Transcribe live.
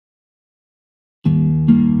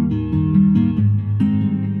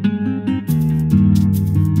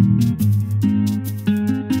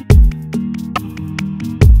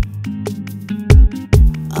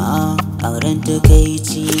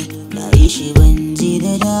shi ban ji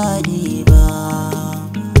da daɗi ba,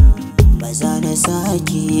 ba za na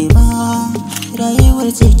sake ba, rayuwar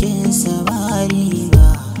cikin samari ba.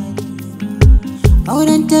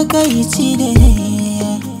 Auren takaici da ne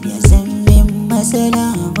ya san min matsala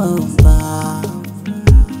babba,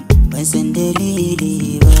 ban san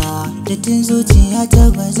dalili ba, dattin zuciya ta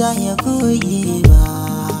ba za ya goge ba.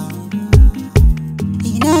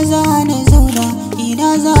 Ina za na zauna, ina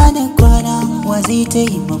za na kwana, wa zai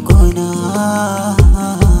taimakona?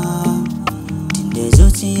 Tunda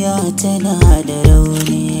zuciya tana da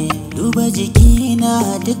rauni, duba jikina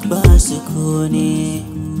duk ba su kone.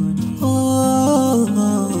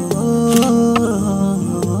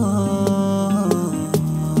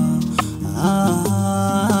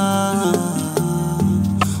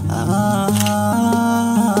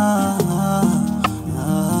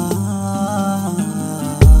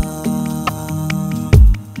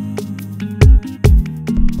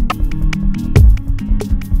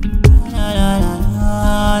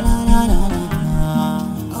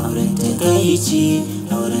 Auren takaici,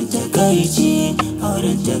 auren takaici,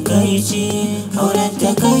 auren takaici,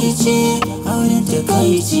 auren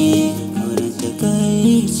takaici, auren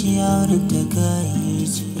takaici, auren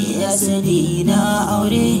takaici. Ya sani na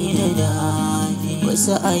aure da dadi,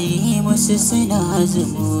 wasu ayi musu suna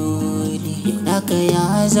zumudi, naka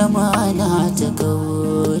ya zama na ta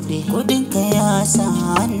kaudi, kudinka ya sa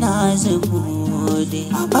na zumudi.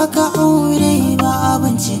 Baka aure ba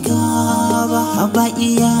abin cika ba, ba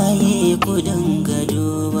iyaye kudin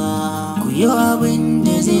gado ba, ku yi abin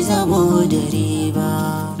da zai zamo da riba.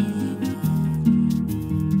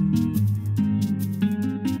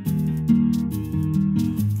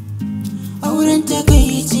 Auren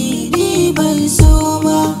takaici ni ban so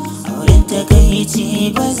ba, auren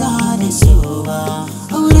takaici ba za na so ba,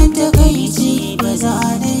 auren takaici ba za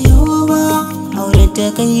na yi ba. Auren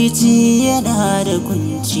takaici yana da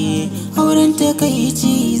kunci, auren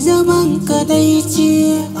takaici zaman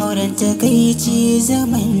kadaici, auren takaici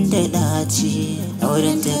zaman da daci,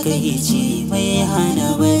 auren takaici mai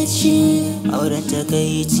hana bacci, auren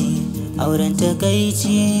takaici, auren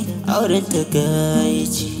takaici, auren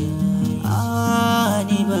takaici.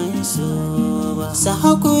 Ni ban so ba, sa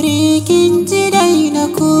hakuri kin ji dai na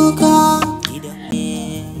kuka.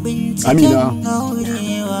 Amina,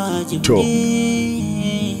 to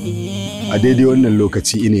a daidai wannan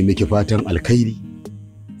lokaci ina miki fatan alkhairi,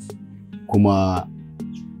 kuma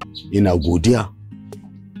ina godiya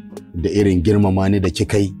da irin girmama ni da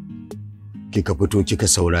kika yi, kika fito kika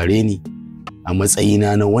saurare ni a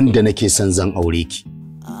matsayina na wanda nake son zan aure ki,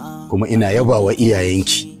 kuma ina yabawa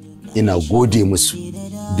iyayenki, ina gode musu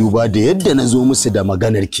duba da yadda na zo musu da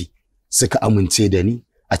maganarki suka amince da ni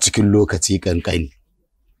a cikin lokaci kankani.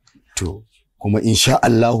 To kuma insha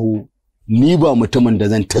Allahu ni ba mutumin da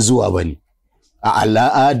zan ta zuwa bane.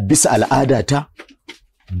 Bisa al'adata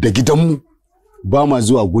da gidanmu ba ma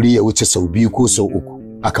zuwa guri ya wuce sau 2 ko sau 3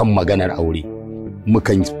 akan maganar aure.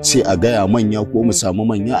 Mukan ce a gaya manya ko mu samu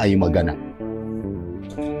manya a yi magana.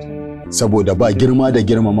 Saboda ba girma da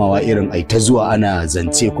girmamawa irin ai ta zuwa ana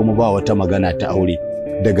zance kuma ba wata magana ta aure.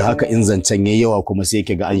 Daga haka in zancen yayi yawa kuma sai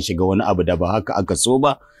kiga an shiga wani abu da ba haka aka so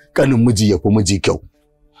ba, kanin miji ya fi miji kyau.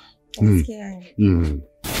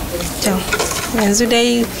 Yanzu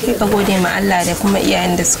dai ka gode ma Allah da kuma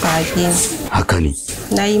iyayen da suka haife ni. Haka ne.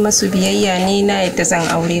 Na yi masu biyayya ne, na yadda zan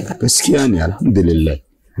aure ka. Gaskiya ne, alhamdulillah.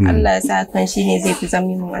 Allah ya sa kan shi ne zai fi zama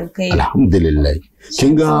min alkhairi. Alhamdulillah.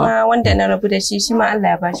 Kin ga kuma wanda na rabu da shi ma Allah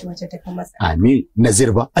ya bashi wacce ta fi masa. Amin.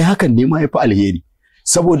 Nazir ba, ai hakan ne ma yafi alheri.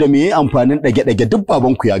 Saboda me yayi amfanin dage-dage duk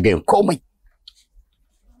babanku ya gayan komai.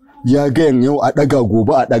 Ya gayan yau a daga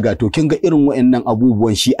gobe a daga, to kin ga irin wayannan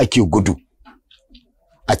abubuwan shi ake gudu.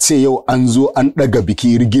 A ce yau an zo an daga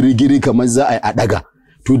biki rigirigiri kamar za a yi a daga.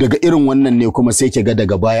 To daga irin wannan ne kuma sai ki ga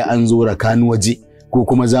daga baya an zo rakani waje, ko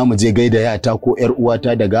kuma za mu je gaida yata ko yar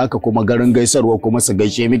uwata, daga haka kuma garin gaisarwa kuma su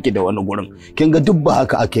gaishe miki da wani gurin. Kin ga duk ba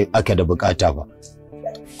haka ake da bukata ba.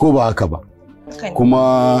 Ko ba haka ba?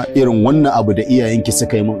 Kuma irin wannan abu da iyayenki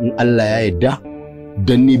suka yi min, in Allah ya yarda,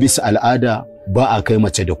 dan ni bisa al'ada ba a kai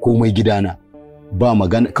mace da komai gidana. Ba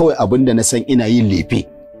magana, kawai abinda na san ina yin lefe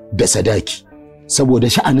da sadaki. Saboda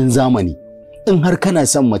sha'anin zamani, in har kana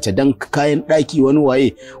son mace dan kayan daki wani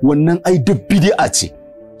waye, wannan ai duk bid'a ce.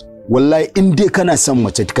 Wallahi in dai kana son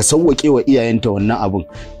mace ka sauwake wa iyayenta wannan abun,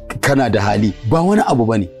 kana da hali, ba wani abu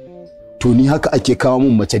bane. To ni haka ake kawo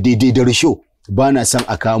min mace daidai da risho, ba na son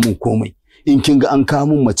a kawo min komai. In kin ga an kawo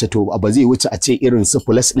min mace to ba zai wuce a ce irin su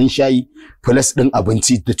plus din shayi, plus din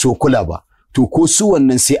abinci da cokula ba. To ko su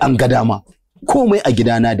wannan sai an ga dama, komai a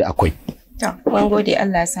gidana da akwai. Mun gode,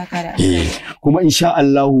 Allah ya saka da kuma insha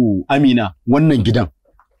Allahu Amina, wannan gidan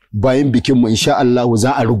bayan bikinmu insha Allah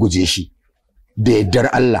za a ruguje shi da yardar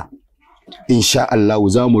Allah. Insha Allah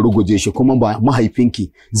za mu ruguje shi, kuma ba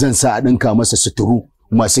mahaifinki zan sa a ɗinka masa suturu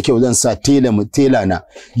masu kyau, zan sa tela na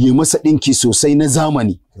yi masa ɗinki sosai na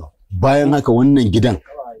zamani. Bayan haka wannan gidan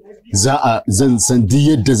zan san duk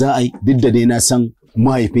yadda za a yi, duk da dai na san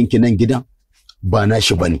mahaifinki nan gidan ba na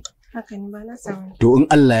shi bane. Haka ne, ba na samu. To in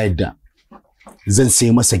Allah ya yarda zan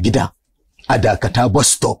sai masa gida a Dakata bus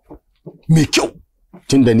stop mai kyau,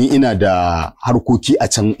 tunda ni ina da harkoki a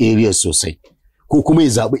can area sosai, ko kuma ya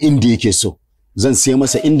zaɓi inda yake so, zan sai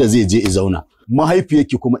masa inda zai je ya zauna.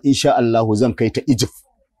 Mahaifiyarki kuma insha Allah zan kai ta Egypt.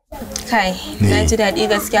 Kai, na ji daɗi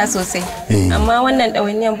gaskiya sosai. Amma wannan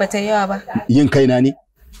ɗawainiyan ba ta yawa ba. Yin kaina ne?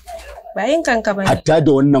 Ba yin kanka ba ne. Hatta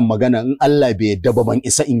da wannan magana in Allah bai yarda ba ban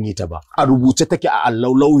isa in yi ta ba. A rubuce take a Allah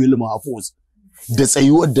lauhil mahfuz. Da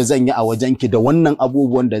tsayuwar da zan yi a wajenki da wannan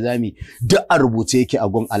abubuwan da zamu yi duk a rubuce yake a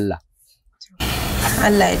gun Allah.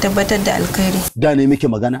 Allah ya tabbatar da alkhairi. Da ne muke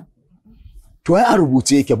magana? To ai a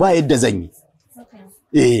rubuce yake, ba yadda zan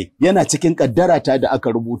yi. Yana cikin kaddarata da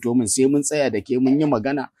aka rubuto min, sai mun tsaya da ke mun yi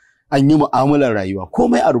magana, an yi mu'amalar rayuwa,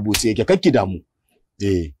 komai a rubuce yake, kakki damu.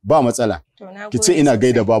 Ba matsala. Ki ce ina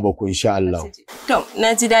gaida baba ku insha Allah. To,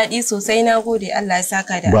 na ji daɗi sosai, na gode. Allah ya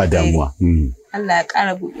saka da ba damuwa. Allah ya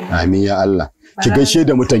ƙara buɗe. Amin ya Allah. Ki gaishe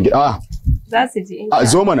da mutan gida. Za su ji.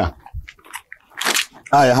 Zo mana.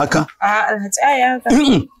 Ya haka? Alhaji ya haka.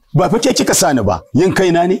 Ba fa ke kika sani ba, yin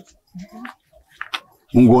kaina ne?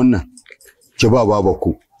 Mun ga wannan. Ki ba baba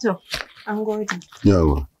ku. To, an gode.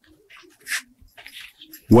 Yawa.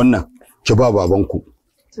 Wannan ki ba babanku.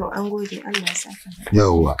 To, an gode. Allah ya saka.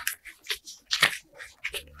 Yawa.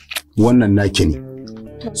 Wannan naki ne.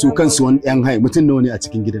 Su kansu wani ƴan hai mutum nawa ne a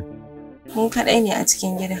cikin gidan? Mun kaɗai ne a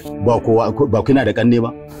cikin gidan. Ba kowa, ba kina da ƙanne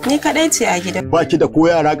ba? Ni kaɗai ce a gidan. Ba ki da ko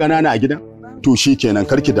yara ƙanana a gidan? To shi kenan,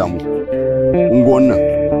 kar ki damu. Kun ga wannan.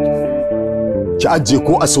 Ki ajiye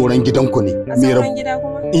ko a sauran gidanku ne. A sauran gida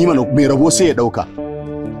kuma? Imana mai rabo sai ya ɗauka.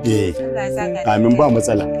 Allah ya saka. Amin, ba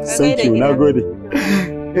matsala. Thank you, na gode.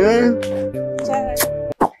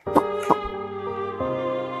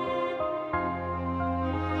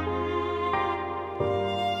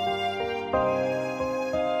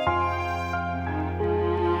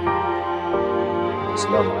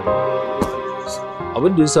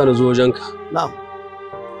 Abin da yasa na zo wajenka. Na'am.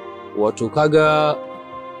 Wato kaga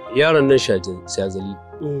yaron nan Shazali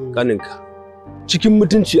kaninka. Cikin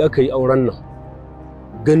mutunci aka yi auren nan.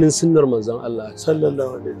 Ganin sunnar manzon Allah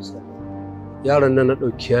Sallallahu alaihi wasallam. Yaron nan na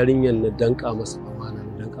ɗauki yarinyar na danka masa amana,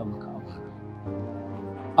 na danka maka amana.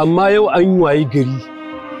 Amma yau an yi wayi gari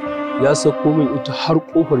ya sako min ita har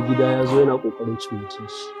kofar gida ya zo yana kokarin cin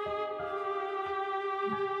mutunci.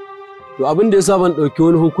 To abin da yasa ban ɗauki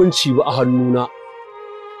wani hukunci ba a hannuna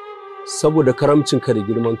saboda karamcinka da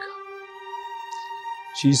girmanka.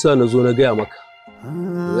 Shi yasa na zo na gaya maka.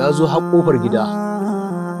 Ya zo har kofar gida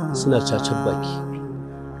suna cacar baki.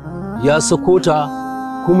 Ya sako ta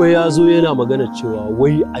kuma ya zo yana magana cewa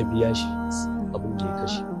wai a biya shi abin da ya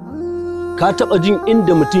kashe. Ka taɓa jin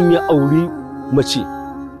inda mutum ya auri mace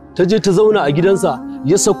ta je ta zauna a gidansa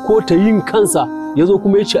ya sako ta yin kansa ya zo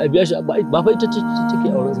kuma ya ce a biya shi ba fa ita ce take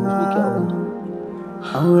auren sa ba, take auren ta.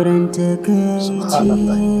 Auren takaici.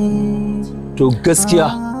 To gaskiya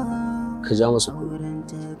ka ja masa kuɗi.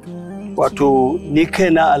 Wato ni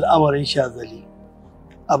kaina al'amarin Shazali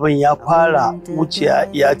abin ya fara wuciya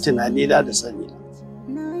ya tunani na da sani.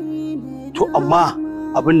 To amma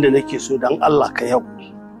abin da nake so dan Allah ka yau.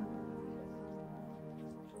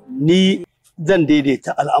 Ni zan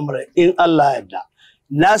daidaita al'amuran in Allah yarda.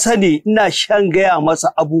 Na sani ina shan gaya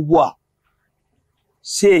masa abubuwa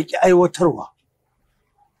sai ya ki aiwatarwa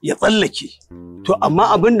ya tsallake. To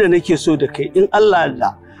amma abin da nake so da kai in Allah yarda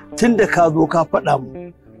tun da ka zo ka faɗa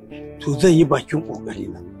mu to zan yi bakin ƙoƙari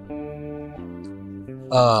na.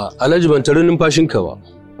 Alhaji ban tare numfashinka ba.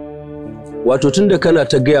 Wato tun da kana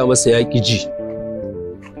ta gaya masa ya ƙi ji,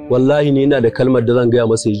 wallahi ni ina da kalmar da zan gaya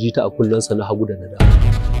masa ya ji ta a kunnensa na hagu da na dama.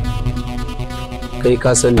 Kai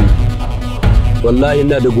ka sani wallahi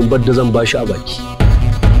ina da gumbar da zan bashi a baki.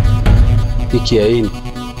 Ya kiyaye ni.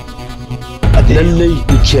 Lallai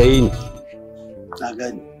ya kiyaye ni. Na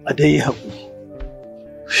gani, a dai haƙuri.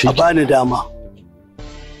 A bani dama.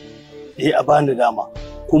 A bani dama.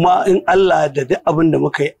 Kuma in Allah da duk abin da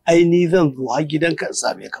muka yi aini zan zo har gidanka in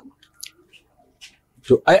same ka.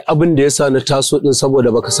 To ai abin da yasa na taso din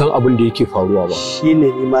saboda baka san abin da yake faruwa ba. Shine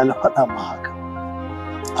ni ma na faɗa ma haka.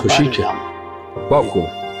 To shike. Ba ko.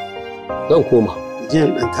 Zan koma. Je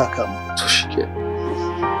in dan taka mu. To shike.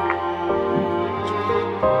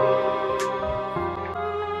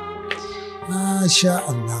 Masha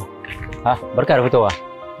Allah. Barka da fitowa.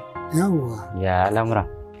 Yawwa. Ya al'amura.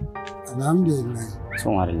 Alhamdulillah.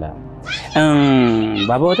 Subhanallah.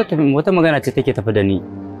 Baba wata magana ce take tafi da ni.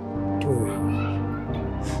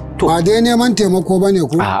 To. Ba dai neman taimako bane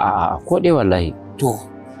ko? A'a ko dai wallahi. To.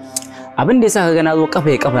 Abin da yasa kaga na zo kafa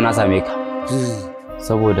ya kafa na same ka.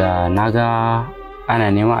 Saboda naga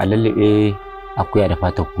ana neman a lallabe akuya da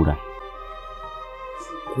fatar kura.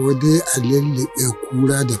 Ko dai a lallabe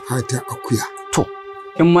kura da fatar akuya. To,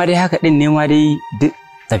 in ma dai haka din ne ma dai duk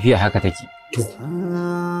tafiya haka take. To.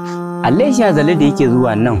 Allah ya zale da yake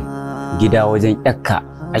zuwa nan gida wajen yakka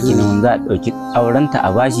ake neman za a ɗauki aurenta a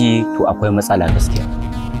bashi to akwai matsala gaskiya.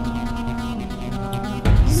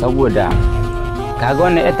 Saboda kaga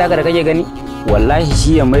wannan yar taka da kake gani wallahi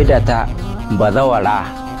shi ya maida ta bazawara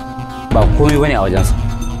ba komai bane a wajensa.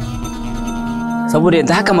 Saboda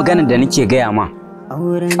yanzu haka maganar da nake gaya ma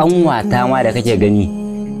ƙanwata ma da kake gani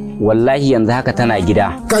wallahi yanzu haka tana gida.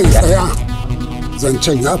 Kai tsaya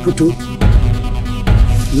zancen ya fito.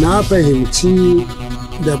 Na fahimci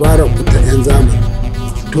dabarar ku ta 'yan zamani.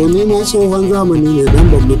 To ni ma tsohon zamani ne dan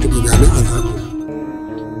ban mutu ba gani a zamani.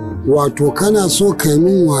 Wato kana so kai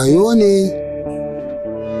min wayo ne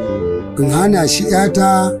in hana shi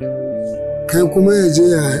 'yata kai kuma ya je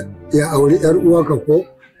ya auri 'yar uwarka ko?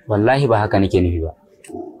 Wallahi ba haka nake nufi ba.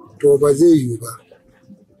 To ba zai yiwu ba.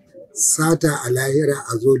 Sata a lahira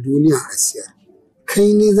a zo duniya a siyar.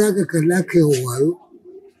 Kai ne za ka kalla kai wayo?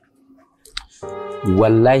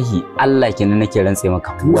 Wallahi Allah kenan nake rantse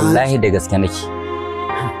maka. Wallahi da gaske nake.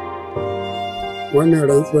 Wannan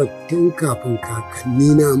rantsuwar tun kafin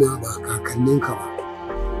kakanni na ma ba kakanninka ba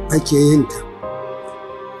ake yin ta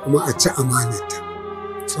kuma a ci amanarta.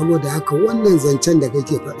 Saboda haka wannan zancen da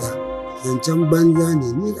kake faɗa zancen banza ne.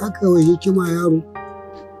 Ni aka yi hikima yaro.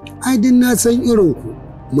 Ai din na san irin ku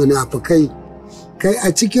munafukai. Kai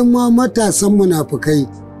a cikin ma matasan munafukai.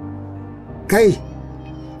 Kai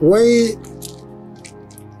wai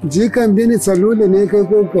jikan bini salulu ne kai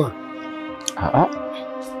ko kuwa? A'a.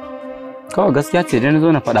 Kawai gaskiya ce dai na zo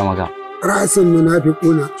na faɗa maka. Rasin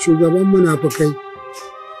munafiquna, shugaban munafukai.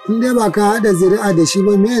 In dai ba ka haɗa zuri'a da shi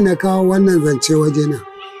ba me na kawo wannan zance waje na?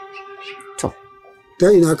 To. Ta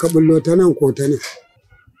ina ka bullo ta nan ko ta nan?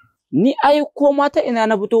 Ni ai ko ma ta ina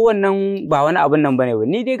na fito wannan ba wani abin nan bane ba.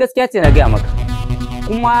 Ni dai gaskiya ce na gaya maka.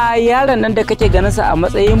 Kuma yaron nan da kake ganin sa a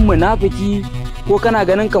matsayin munafiki ko kana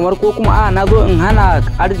ganin kamar ko kuma a na zo in hana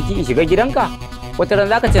arziki in shiga gidanka wata ran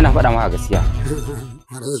zaka ce na faɗa maka gaskiya.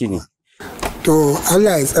 Shine. To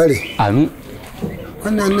Allah ya tsare. Amin.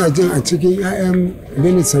 Wannan ina jin a cikin 'ya'yan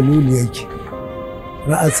bini salulu yake.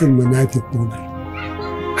 Ra'asin munafiquna.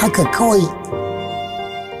 Haka kawai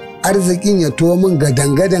arzikin ya tuwo min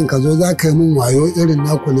gadan-gadan ka zo za ka yi min wayo irin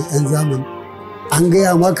naku na 'yan zamani. An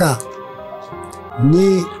gaya maka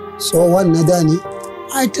ni tsohon na da ne?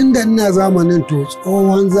 Ai tun da ina zamanin to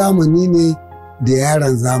tsohon zamani ne da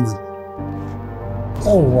yaran zamani.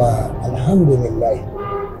 Yawwa alhamdulillah.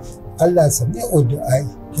 Allah sami'u du'ai.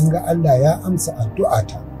 Kin ga Allah ya amsa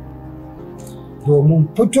addu'ata. Domin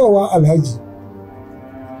fitowa Alhaji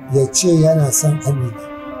ya ce yana son Amina.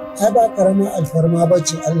 Ai ba karamar alfarma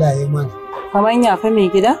bace Allah ya mana. Kamar ya fa mai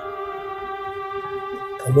gida?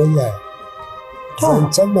 Kamar yaya.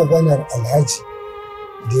 Zancen maganar Alhaji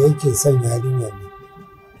da yake son yarinyar ne.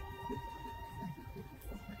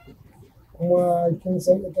 Kuma kin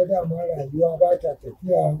san ita dama rayuwa ba ta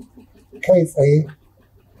tafiya kai tsaye.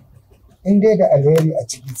 In dai da alheri a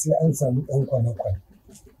ciki sai an samu ɗan kwane-kwane.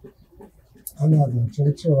 Ana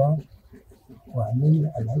zancen cewa wane ne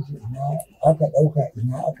Alhaji ina aka ɗauka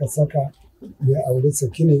ina aka saka mai aure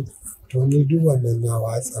saki ne to ni duk wannan na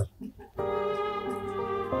watsar.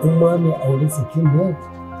 In ma mai aure sakin ne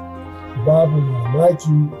babu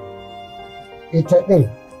mamaki ita ɗin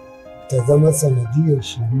ta zama sanadiyar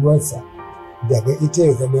shiruwarsa daga ita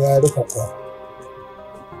ya zama ya rufe kwa.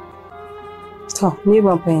 To, ni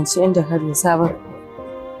ban fahimci inda ka dosa ba.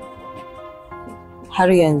 Har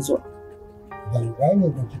yanzu. Ban gane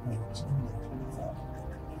ba ki fahimci inda ka dosa.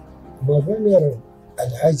 Maganar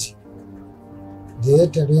Alhaji da ya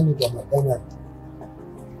tare ni da maganar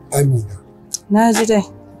Amina. Na ji dai.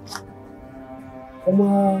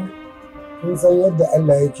 Kuma kun san yadda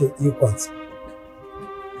Allah yake ikonsa.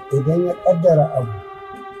 Idan ya ƙaddara abu,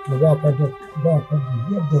 to ba ka da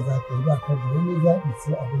yadda za ka yi ba ka da wani zaɓi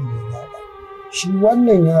sai abin da ya zaɓa. Shi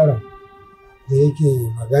wannan yaron da yake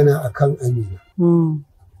magana a kan Amina.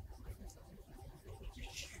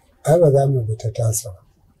 Ai ba za mu bi ta tasa ba.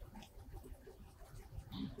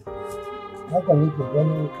 Haka nake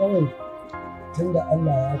ganin kawai tunda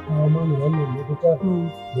Allah ya kawo mana wannan mafitar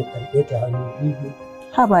mu karɓe ta hannu biyu.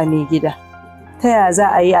 Haba mai gida, ta ya za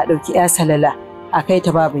a yi a ɗauki 'ya salala a kai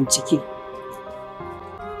ta ba bincike?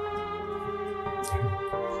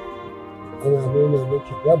 ana nuna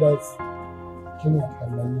miki gabas kina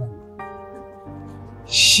kallon yamma.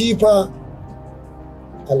 Shi fa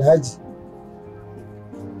Alhaji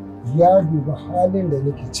ya duba halin da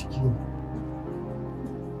nake ciki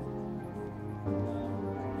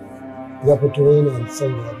ya fito yana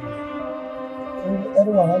son yarinya. Yar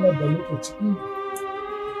wahalar da muke ciki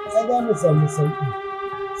ai za mu samu sauƙi.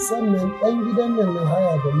 Sannan ɗan gidan nan na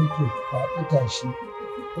haya da muke faɗi tashi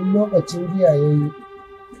in lokacin biya ya yi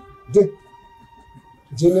duk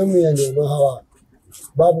jininmu ya nemi hawa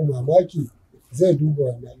babu mamaki zai duba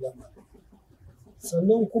wannan lamarin.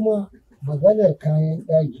 Sannan kuma maganar kayan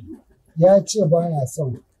ɗaki ya ce ba ya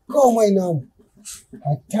son komai namu,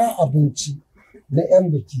 hatta abinci na 'yan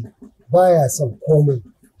biki ba ya son komai,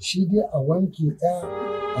 shi dai a wanke ɗaya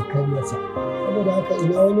a kai masa. Saboda haka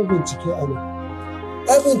ina wani bincike a nan.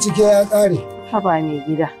 Bincike ya ƙare. Haba mai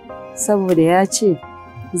gida, saboda ya ce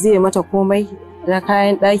zai mata komai da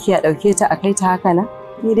kayan ɗaki a ɗauke ta a kai ta haka nan?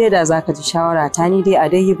 Ni dai da za ka ji shawara ta ni dai a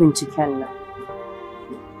dai yi binciken nan.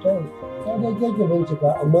 To, ka dai ke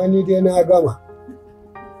bincika amma ni dai na gama.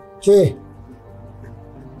 Ke,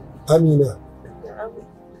 Amina,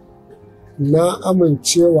 na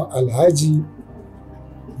amincewa Alhaji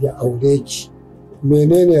ya aure ki.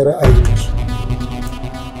 Menene ra'ayinki?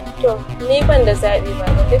 To, ni ban da zaɓi ba,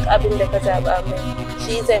 duk abin da ka zaɓa mai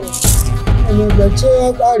shi zan yi. Wani zance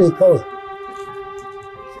ya ƙare kawai.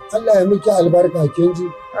 Allah ya miki albarka kin ji?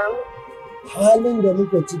 Halin da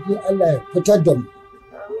muke ciki Allah ya fitar da mu.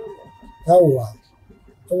 Yawwa,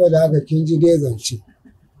 saboda haka kin ji dai zance.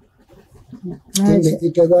 Tunda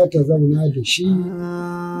ita za ta zauna da shi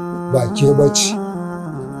ba ke bace.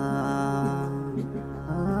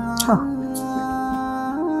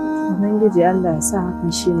 Ubangiji Allah ya sa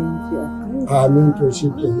hakan shi ne mafi alkhairi. Amin, to shi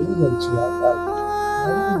ke zance ya ƙare.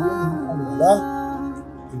 Allah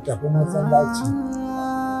in tafi masallaci.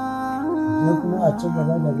 Sai kuma a ci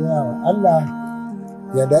gaba da gaya wa Allah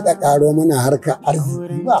ya daɗa ƙaro mana harkar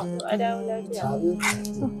arziki ba.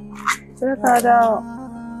 Sai ka dawo.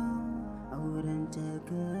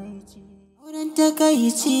 Auren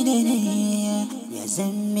takaici da ne ya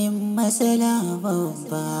zammin matsala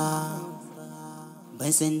babba.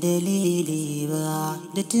 Ban san dalili ba,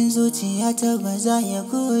 da tun zuciya ta ba za ya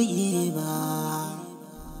goge ba.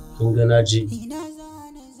 Kun ga na je,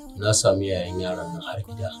 na sami yayan yaron nan har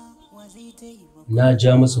gida. Na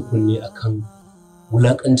ja masa kunne akan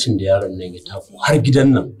wulakancin da yaron nan ya taku har gidan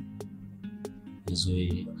nan ya zo ya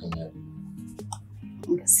yi kan yaro.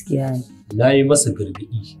 Gaskiya ne. Na yi masa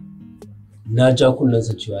gargaɗi, na ja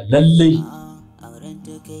kunnensa cewa lallai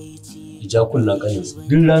ya ja kunnen ƙaninsa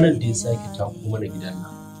duk ranar da ya sake taku mana gidan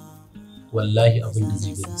nan. Wallahi abin da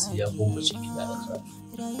zai gani sai ya gwammace gida da kara.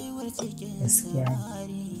 Gaskiya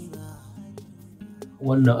ne.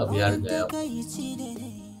 Wannan abu ya riga ya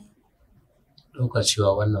ɗauka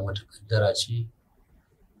cewa wannan wata kaddara ce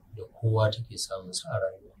da kowa take samun sa a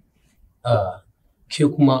rayuwa. Ke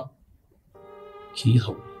kuma ki yi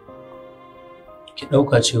haƙuri, ki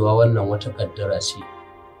ɗauka cewa wannan wata kaddara ce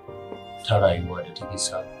ta rayuwa da take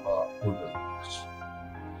samuwa a kowane lokaci.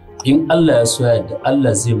 In Allah ya so yadda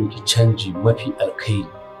Allah zai miki canji mafi alkhairi.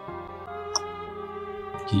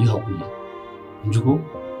 Ki yi haƙuri, in ji ko?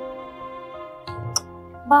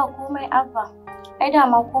 Ba komai Abba, ai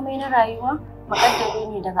dama komai na rayuwa muƙaddari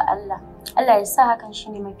ne daga Allah. Allah ya sa hakan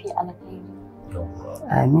shine mafi alkhairi.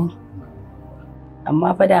 Amin.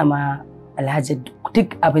 Amma fa dama Alhaji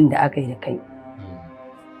duk abin da aka yi da kai.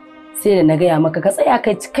 Sai da na gaya maka ka tsaya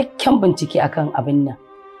kai cikakken bincike akan abin nan.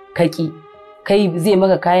 Kaki, kai zai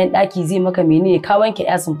maka kayan ɗaki zai maka menene ka wanke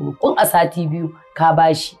yasin kun a sati 2 ka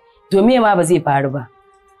bashi. Domin ma ba zai faru ba.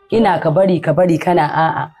 Ina ka bari kana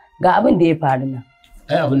a'a ga abin da ya faru nan.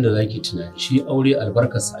 Ai abin da zaki tunani shi aure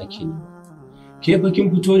albarkarsa ake ne. Ke fa kin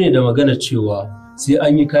fito ne da magana cewa sai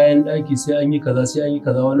an yi kayan ɗaki sai an yi kaza sai an yi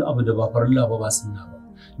kaza wani abu da ba farilla ba sunna ba.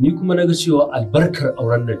 Ni kuma naga cewa albarkar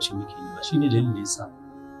auren nan ce muke yi ba shine dalilin da yasa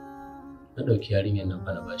na ɗauki yarinyar nan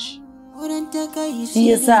fa na bashi. Shi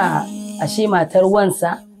yasa ashe matar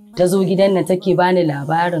wansa ta zo gidan nan take bani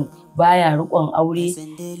labarin baya riƙon aure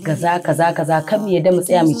kaza kan me yadda mu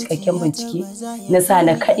tsaya mu cikakken bincike na sa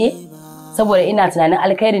na kaɗe saboda ina tunanin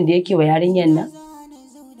alkhairin da yake wa yarinyar nan.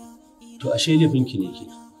 To ashe laifinki ne ke.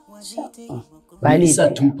 Ba laifi. Sa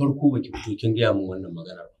tun farko baki fito kin gaya min wannan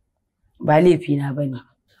maganar ba. Ba laifi na bane.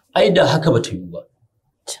 Ai da haka bata yi ba.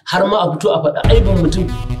 Har ma a fito a faɗa aibin mutum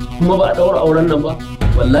kuma ba a ɗaura auren nan ba.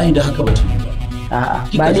 Wallahi da haka bata yi ba. A'a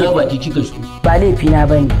ba laifi. Kika ja baki kika shi. Ba laifi na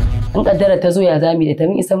bane. In kaddara ta zo ya zami da ta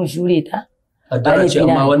min isa mu shure ta. Kaddara ce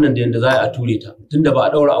amma wannan da yanda za a ture ta tunda ba a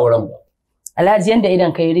ɗaura auren ba. Alhaji yanda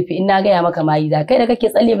idan kai rufe in na gaya maka mayi za kai da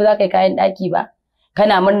kake tsalle ba za ka yi kayan ɗaki ba.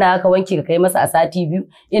 kana murna haka wanki ka kai masa a sati 2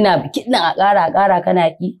 ina bikin nan a ƙara kana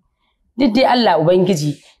ki duk dai Allah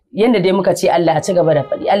ubangiji yanda dai muka ce Allah ya ci gaba da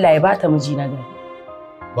faɗi Allah ya bata miji na gari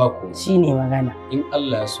ba ku shine magana in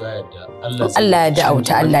Allah ya so ya yarda Allah ya da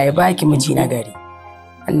auta Allah ya baki miji na gari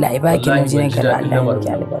Allah ya baki miji na gari Allah ya baki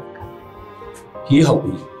albarka ki yi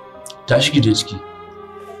hakuri tashi ki je ciki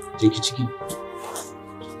je ki ciki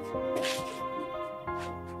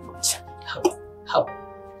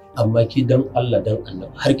amma ki dan Allah dan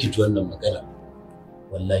Annabi har ki ji wannan magana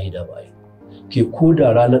wallahi da ba yi ke ko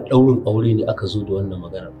da ranar ɗaurin aure ne aka zo da wannan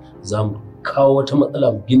magana za mu kawo wata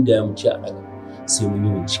matsala mu gindaya mu ce a daga sai mun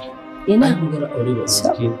yi bincike ina magana aure ba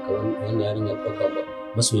bincike ka wannan yarinya ɗauka ba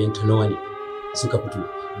masoyanta nawa ne suka fito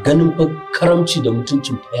ganin fa karamci da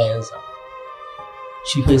mutuncin yayansa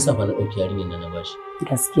shi fa yasa ba na ɗauki yarinyar nan na bashi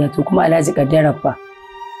gaskiya to kuma Alhaji kaddara fa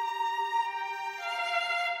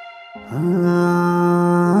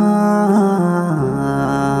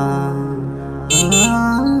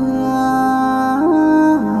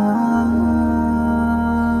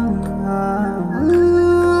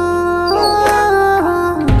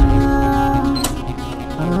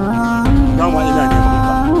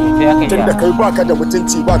tunda kai baka da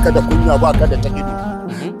mutunci baka da kunya baka da ta ido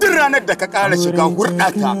duk ranar da ka ƙara shiga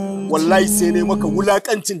hurɗata wallahi sai ne maka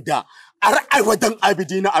wulakancin da a ra'ayi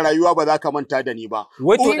abidina a rayuwa ba za ka manta da ni ba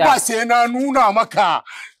in ba sai na nuna maka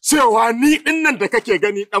cewa ni dinnan da kake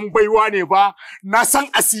gani dan baiwa ne ba na san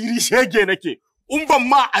asiri shege nake in ban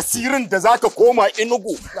ma asirin da zaka koma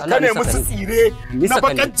Enugu ka nemi su tsire na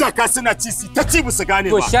bakan jaka suna ci ta ci su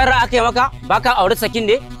gane ba to sharra aka yi maka baka aure sakin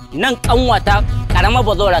ne nan kanwata karama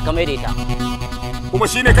bazora kamar da ita kuma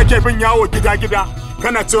shine kake bin yawo gida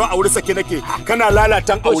kana cewa aure saki nake kana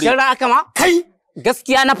lalatan aure to sharra aka ma kai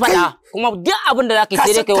gaskiya na faɗa kuma duk abin da zaka yi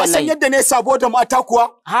sai dai kai wallahi ka san yadda ne sabo da mata kuwa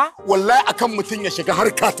ha wallahi akan mutun ya shiga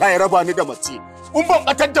harka ta ya raba ni da mace in ban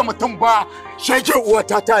batar da mutum ba shege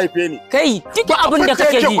uwata ta haife ni kai duk abin da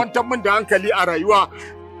kake ji kwantar min da hankali a rayuwa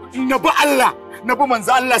na bi Allah na bi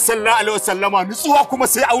manzo Allah sallallahu alaihi wasallama nutsuwa kuma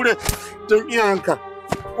sai aure don iyayenka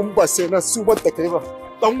in ba sai na subar da kai ba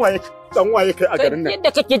dan waye kai a garin nan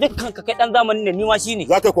yadda kake dukkan ka kai dan zamanin ne ni ma shine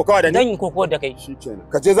za ka kokawa da ni dan yin kokowa da kai shikenan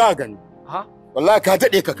ka je za ka gani ha wallahi ka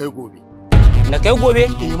dade ka kai gobe na kai gobe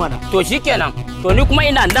mana to shikenan to ni kuma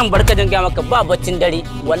ina nan barka dinga maka ba baccin dare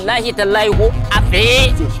wallahi tallahi ko a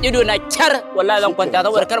tsaye ido na kyar wallahi zan kwanta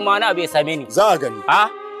saboda kar ma wani abu ya same ni za a gani ha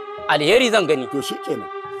alheri zan gani to shikenan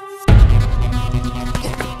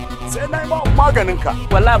sai na yi maganin ka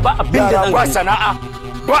wallahi ba abin da zan ba sana'a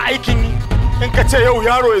ba aikin yi in ka ce yau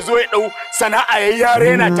yaro ya zo ya dau sana'a yayi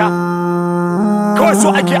yare na ta kawai so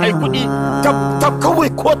ake ai kuɗi tab kawai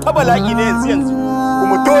ko ta bala'i ne yanzu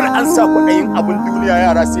kuma dole an sa kuɗayin abin duniya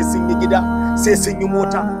yara sai sun yi gida sai sun yi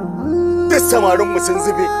mota duk samarin mu sun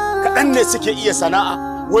zube kaɗan ne suke iya sana'a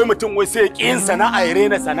wai mutum wai sai ya ƙi yin sana'a ya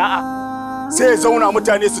rena sana'a sai ya zauna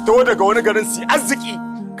mutane su taho daga wani garin su yi arziki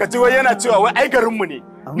ka ji wai yana cewa wai ai garin mu ne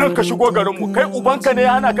nan ka shigo garin mu kai ubanka ne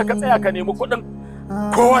ya hana ka tsaya ka nemi kuɗin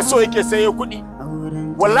kowa so yake sai ya kuɗi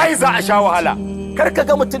wallahi za a sha wahala kar ka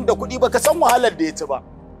ga mutum da kuɗi baka san wahalar da ya ci ba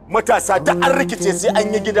matasa da an rikice sai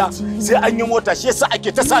an yi gida sai an yi mota shi yasa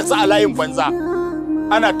ake ta sa su a layin banza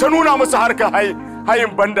ana ta nuna musu harkar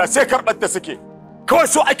hayin banda sai karɓar da suke kawai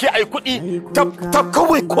so ake ai kuɗi ta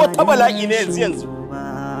kawai ko ta bala'i ne yanzu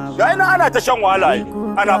ga ina ana ta shan wahala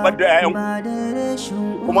ana ɓadda 'ya'yan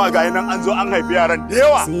kuma ga nan an zo an haifi yaran da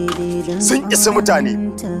yawa sun isa mutane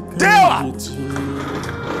da yawa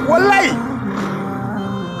wallahi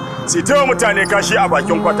sai ta mutane kashi a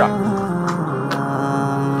bakin kwata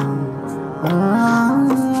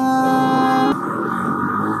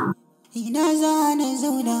ina za na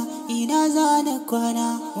zauna ina za na kwana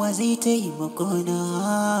wa zai taimako na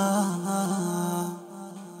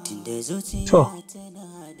to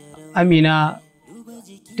Amina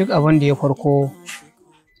duk abin da ya farko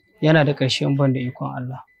yana da ƙarshen ban da ikon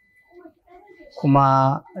Allah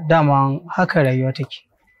kuma daman haka rayuwa take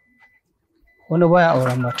wani baya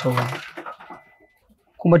auren mata wani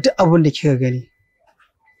kuma duk abin da kika gani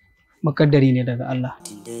makaddari ne daga Allah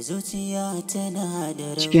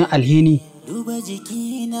cikin alhini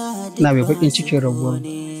na mai bakin cikin rabuwar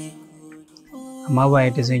amma ba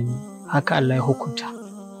yadda zan yi haka Allah ya hukunta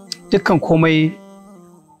dukkan komai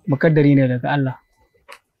makaddari ne daga Allah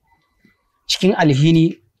cikin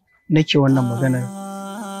alhini nake wannan maganar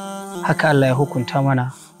haka Allah ya hukunta mana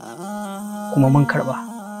kuma mun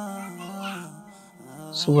karba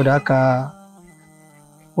saboda haka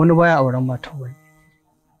wani baya auren mata wani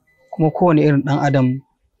kuma kowane irin ɗan adam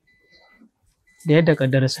da yadda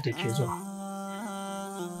ƙaddararsa take zuwa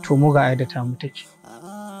to mu ga aidata mu take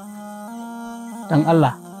dan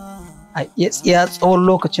Allah a iya tsawon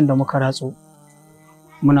lokacin da muka ratso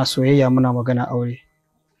muna soyayya muna magana aure.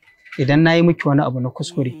 Idan na yi miki wani abu na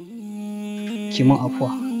kuskure, ki min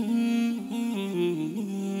afuwa.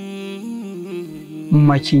 In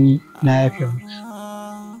ma kin yi na yafe miki.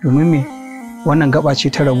 Domin me wannan gaba ce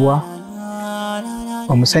ta rabuwa,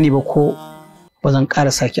 ba mu sani ba ko ba zan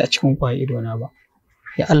ƙara saki a cikin ƙwayar idona ba.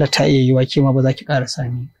 Ya Allah ta iya yiwa ke ma ba za ki ƙara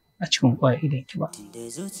sani a cikin ƙwayar idonki ba.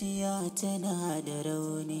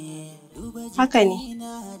 Haka ne,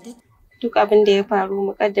 duk abin da ya faru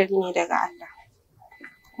muƙaddari ne daga Allah,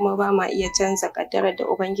 kuma ba ma iya canza ƙaddarar da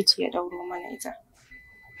Ubangiji ya ɗauro mana ita.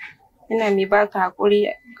 Ina mai baka haƙuri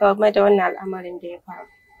game da wannan al'amarin da ya faru.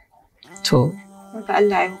 To. Haka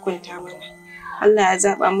Allah ya hukunta mana. Allah ya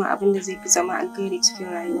zaɓa min abin da zai fi zama alkhairi cikin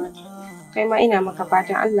rayuwarka. Kai ma ina maka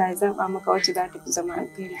fatan Allah ya zaɓa maka wacce za ta fi zama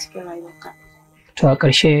alkhairi cikin rayuwarka. To a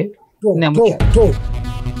ƙarshe ina muke.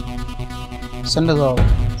 Sanda zuwa.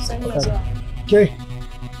 Sanda zuwa. Ke,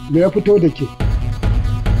 me ya fito da ke?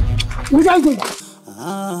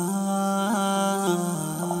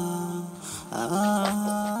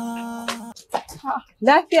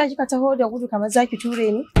 Lafiya kika taho da gudu kamar zaki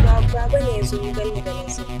ture ni? Baba ne ya zo gani da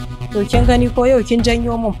nasa. To kin gani ko yau kin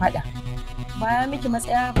janyo mun fada. Baya miki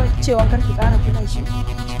matsaya ba cewa kar ki ƙara kula shi.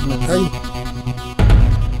 Kai.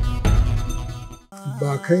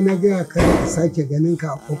 Ba kai na gaya kai ka sake ganin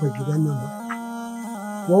ka a kofar gidan nan ba.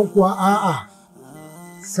 Ko kuwa a'a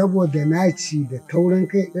saboda naci da taurin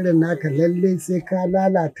kai irin naka lalle sai ka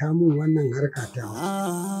lalata min wannan harka ta.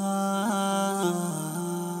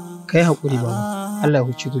 Kai haƙuri baba, Allah ya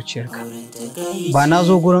huci zuciyarka. Ba na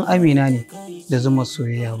zo gurin Amina ne da zuma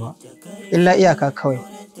soyayya ba, illa iyaka kawai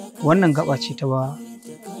wannan gaba ce ta ba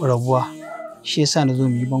rabuwa, shi yasa na zo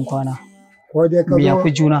mu yi ban kwana. Ko dai ka zo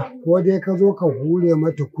juna. Ko dai ka zo ka hure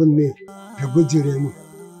mata kunne ta bijire mu.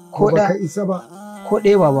 Ko ba ka isa ba. Ko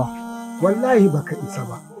ɗaya baba. Wallahi baka isa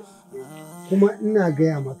ba. Kuma ina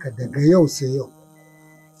gaya maka daga yau sai yau.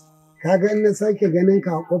 Kaga in na sake ganin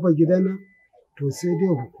ka a kofar gidan nan, to sai dai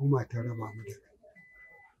hukuma ta raba mu da kai.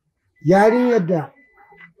 Yarinyar da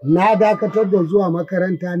na dakatar da zuwa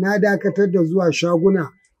makaranta, na dakatar da zuwa shaguna,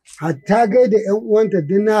 hatta gaida 'yan uwanta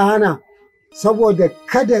duk na hana saboda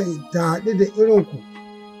kada ta haɗu da irinku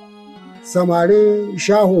samarin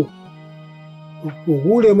shaho ku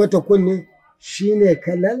hure mata kunne shine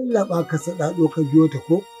ka lallaba ka saɗaɗo ka biyo ta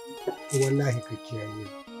ko? Wallahi ka kiyaye.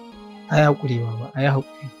 A yi haƙuri baba, a yi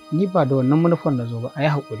haƙuri. Ni ba da wannan manufar na zo ba, a yi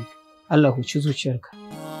haƙuri. Allah huci zuciyarka.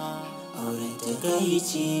 Auren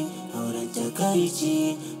takaici, auren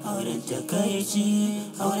takaici, auren takaici,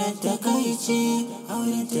 auren takaici,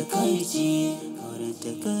 auren takaici, auren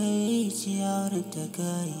takaici, auren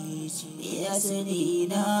takaici. Ya sani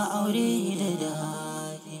na aure da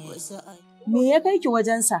dadi. Me ya kai ki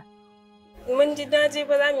wajensa? Mun ji daji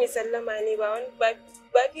ba za mu yi sallama ne ba wani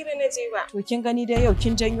ba kira na je ba. To kin gani dai yau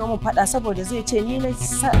kin janyo min faɗa saboda zai ce ni na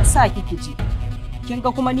sa kiki je. Kin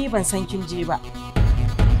ga kuma ni ban san kin je ba.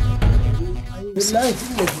 Wallahi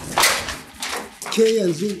ke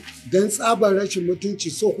yanzu dan tsabar rashin mutunci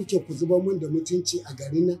so kuke ku zuba mun da mutunci a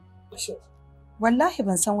garin nan? Wallahi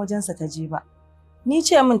ban san wajensa ta je ba. Ni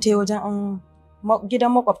ce min ta yi wajen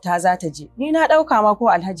gidan makwabta za ta je. Ni na ɗauka ma ko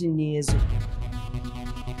alhajin ne ya zo.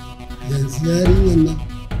 Yanzu yarinyar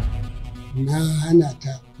nan na hana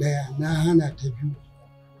ta ɗaya, na hana ta biyu,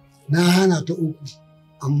 na hana ta uku,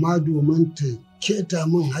 amma domin ta keta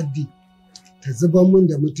min haddi ta zubar min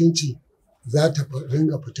da mutunci za ta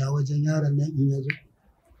ringa fita wajen yaron nan in ya zo.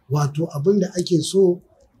 Wato abin da ake so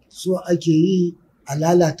ake yi a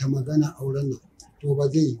lalata magana auren nan, to ba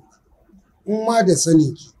zai yi ba. In ma da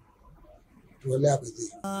sanin ki, to wala ba zai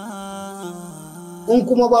yi. In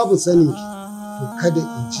kuma babu sanin ki, to kada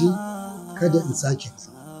in ji, kada in sake gani.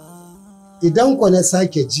 Idan ku na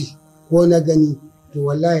sake ji ko na gani, to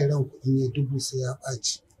wallahi ranku in yi dubu sai ya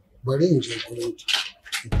ɓaci. Bari in je gurin ki.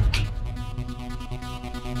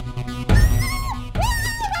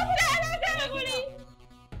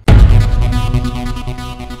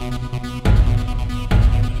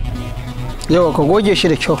 Yau ka goge shi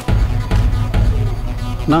da kyau.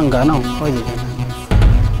 Nan ga nan goge.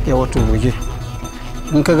 Yawa to goge.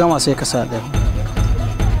 In ka gama sai ka sa ɗaya.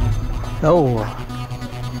 Yawwa.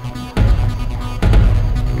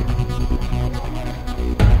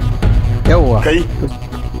 Yawwa. Kai.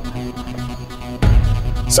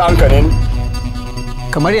 Sa'an ka ne?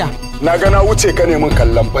 Kamar ya? Na ga na wuce ka ne mun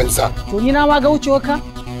kallon banza. To ni na ma ga wucewa ka?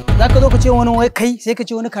 Za ka zo ka ce wani wai kai sai ka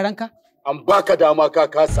ce wani karanka? An baka dama ka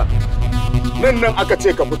kasa. Nan aka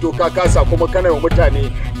ce ka fito ka kasa kuma kana wa mutane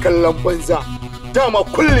kallon banza. Dama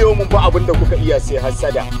kullewa mun ba abin da kuka iya sai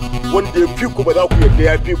hasada. Wanda ya fi ku ba za ku yarda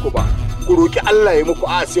ya fi ku ba. ku roki Allah ya muku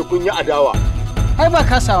a sai kun yi adawa. Ai ba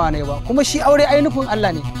kasawa ne ba, kuma shi aure ai nufin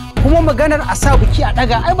Allah ne. Kuma maganar a sa biki a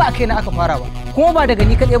daga ai ba kai na aka fara ba. Kuma ba daga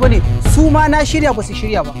ni kaɗai bane, su ma na shirya ba su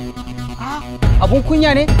shirya ba. Abun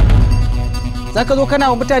kunya ne? Zaka zo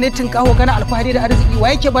kana wa mutane tinkaho kana alfahari da arziki, wa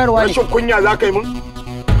yake bayarwa ne? Rashin kunya za ka yi mun?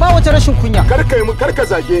 Ba wata rashin kunya. Kar ka yi mun, kar ka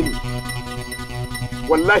zage ni.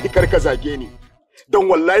 Wallahi kar ka zage ni. Don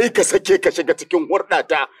wallahi ka sake ka shiga cikin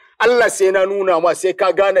hurɗata. Allah sai na nuna ma sai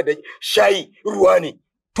ka gane da shayi ruwa ne.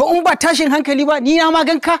 To in ba tashin hankali ba ni na ma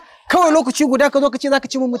ganka kawai lokaci guda ka zo ka ce zaka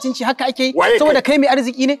ci mun mutunci haka ake yi saboda kai mai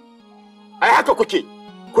arziki ne? Ai haka kuke.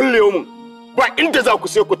 Kulle mun. Ba inda za ku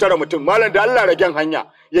sai ku tara mutum malam da Allah ragen hanya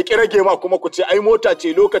ya ki rage ma kuma ku ce ai mota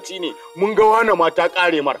ce lokaci ne mun ga wani mata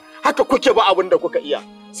kare mar. Haka kuke ba abin da kuka iya.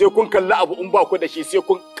 Sai kun kalli abu in ba ku da shi sai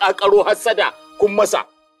kun kakaro hassada kun masa.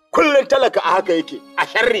 Kullun talaka a haka yake a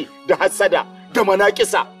sharri da hassada da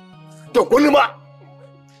manakisa da gulma.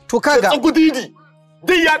 To kaga tsugudidi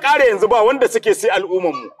duk ya kare yanzu ba wanda suke sai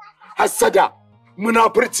al'umman mu. Hassada,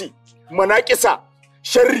 munafurci, manakisa,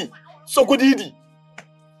 sharri, tsugudidi.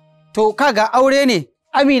 To kaga aure ne,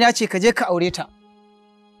 Amina ce ka je ka aure ta.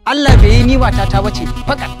 Allah bai yi ni matata bace,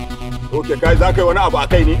 fakat. Okay, kai za ka yi wani abu a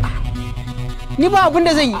kai ne? Ni ba abin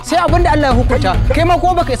da zan yi, sai abin da Allah ya hukunta. Kai ma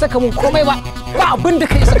ko baka isa ka mun komai ba. Ba abin da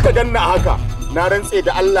ka isa. Ka ganna haka. Na rantse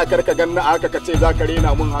da Allah kar ka ganna haka ka ce za ka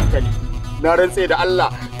rena mun hankali. Na rantse da Allah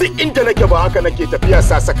duk inda nake ba haka nake tafiya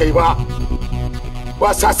sasakai ba.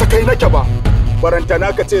 Ba sasakai nake ba.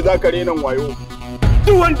 Barantana ka ce za ka rena wayo.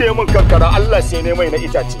 Duk wanda ya mun kankara Allah sai ne mai na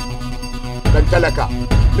itace. Dan talaka.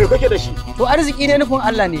 Me kake da shi? To arziki ne nufin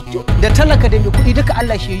Allah ne. Da talaka da mai kuɗi duka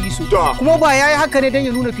Allah shi ya yi su. Kuma ba yayi haka ne dan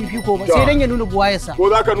ya nuna fifiko ba, sai dan ya nuna buwayarsa. Ko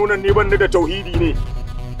zaka nuna ni ban da tauhidi ne?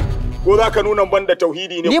 Ko zaka nuna ban da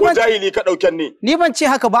tauhidi ne? Ko jahili ka dauken ne? Ni ban ce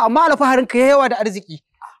haka ba, amma alfaharin ka yawa da arziki.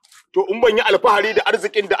 To in ban yi alfahari da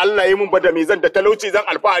arzikin da Allah ya mun ba da me zan da talauci zan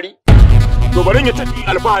alfahari? To bari ya tafi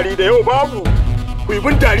alfahari da yau babu. Ku yi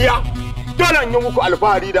bin dariya. Dole in yi muku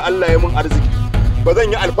alfahari da Allah ya mun arziki. Ba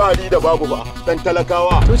zan yi alfahari da babu ba dan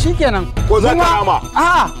talakawa. To shikenan. Ko za ka rama?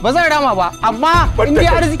 A'a, ba zan rama ba, amma in dai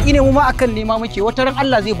arziki ne mu ma akan nema muke, wata ran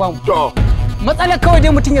Allah zai bamu. To matsalar kawai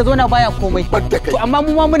dai mutum ya zo na baya komai. To amma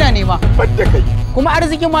mu ma muna nema. Badda kai. Kuma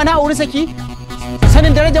arzikin ma na auri saki.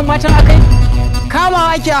 Sanin darajar matan akai.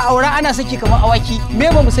 Kamawa ake a aura ana saki kamar awaki. Me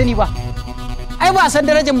ba mu sani ba. Ai ba a san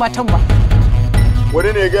darajar matan ba.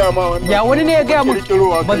 Wani ne ya gaya ma wannan? Ya wani ne ya gaya mu?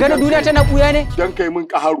 Magana duniya tana buya ne? Dan kai mun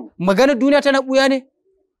kaharu. Magana duniya tana buya ne?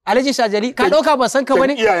 Alhaji Shajali, ka dauka ban san ka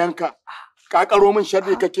bane? Iyayenka. Ka karo min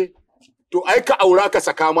sharri kake. To ai ka aura ka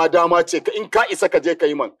saka ma dama ce ka in ka isa ka je ka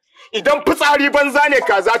yi man. Idan fitsari banza ne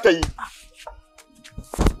ka za ta yi.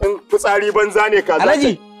 In fitsari banza ne ka za ta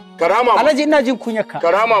yi. Karama mana. Alhaji ina jin kunyar ka.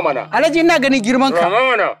 Karama mana. Alhaji ina ganin girman ka. Rama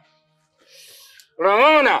mana. Rama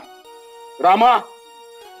mana. Rama.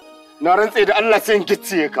 Na rantse da Allah sai in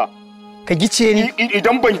gicciye ka. Ka gicciye ni?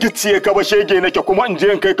 Idan ban gicciye ka ba shege nake kuma in je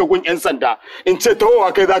in kai ka gun yan sanda. In ce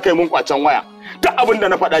tawowa kai za ka yi mun kwacen waya. Duk abin da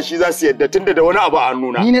na faɗa shi za su yadda tunda da wani abu a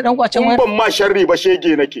hannuna. Ni ne dan kwacen waya? In ban ma sharri ba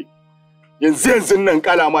shege nake. Yanzu nan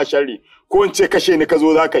kala ma sharri. Ko in ce kashe ni ka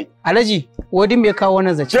zo za ka yi. Alhaji, wadin me kawo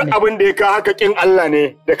wannan zace ne? Duk abin da ya ka haka kin Allah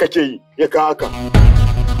ne da kake yi. Ya ka haka.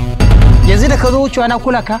 Yanzu da ka zo wucewa na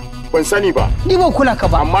kula ka? Ban sani ba. Ni ban kula ka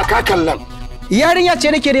ba. Amma ka kallan. Yarinya ce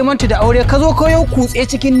nake neman ta da aure ka zo koyo kutse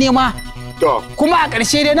cikin nema. To. Kuma a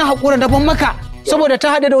ƙarshe dai na haƙura da ban maka saboda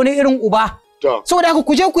ta hada da wani irin uba. To. Saboda haka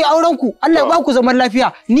ku je ku yi auren ku. Allah ya ba ku zaman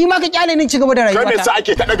lafiya. Ni ma ka kyale ni ci gaba da rayuwata. Kai me yasa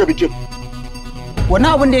ake ta daga bikin?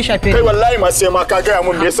 Wannan abin da ya shafe ni. Kai wallahi ma sai ma ka gaya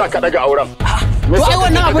mun me yasa ka daga auren. Me yasa ka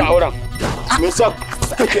daga auren? Me yasa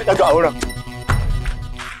kake daga auren?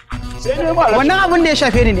 Sai ne ma wannan abin da ya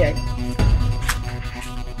shafe ni ne ai.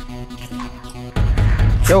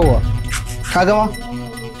 Yawwa. Ka gama?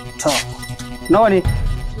 To. Nawa ne?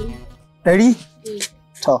 100?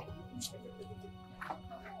 To.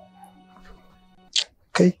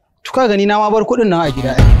 Kai, tuka gani na ma bar kuɗin nan a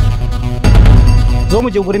gida ai. Zo mu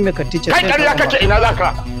je gurin mai kantice. Kai ƙarya kake ina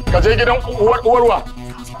zaka? Ka je gidan uwarwa.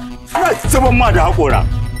 Ina zuban ma da haƙora.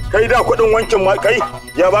 Kai da kuɗin wankin ma kai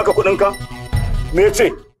ya baka kuɗin ka? Me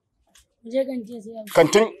yace? Je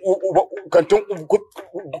kantin kantin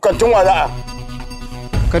wa za'a?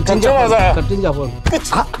 Kantin Jafaru.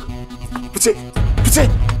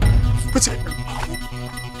 Fice.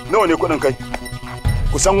 Nawa ne kuɗin kai?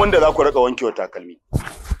 Kusan wanda za ku raka wankewa takalmi.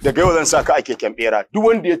 Daga yau zan sa ka a keken bera. Duk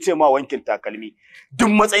wanda ya ce ma wankin takalmi, duk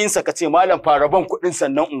matsayinsa ka ce malam fara ban kuɗin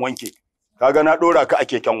sannan in wanke. Kaga na ɗora ka a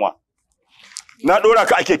keken wa.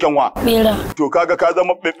 Bera. To kaga ka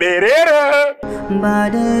zama berere. Ba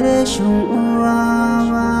da rashin uwa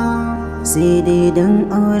ba, sai dai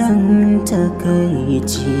dan auren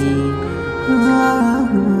takaici. ah,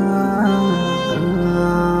 ah.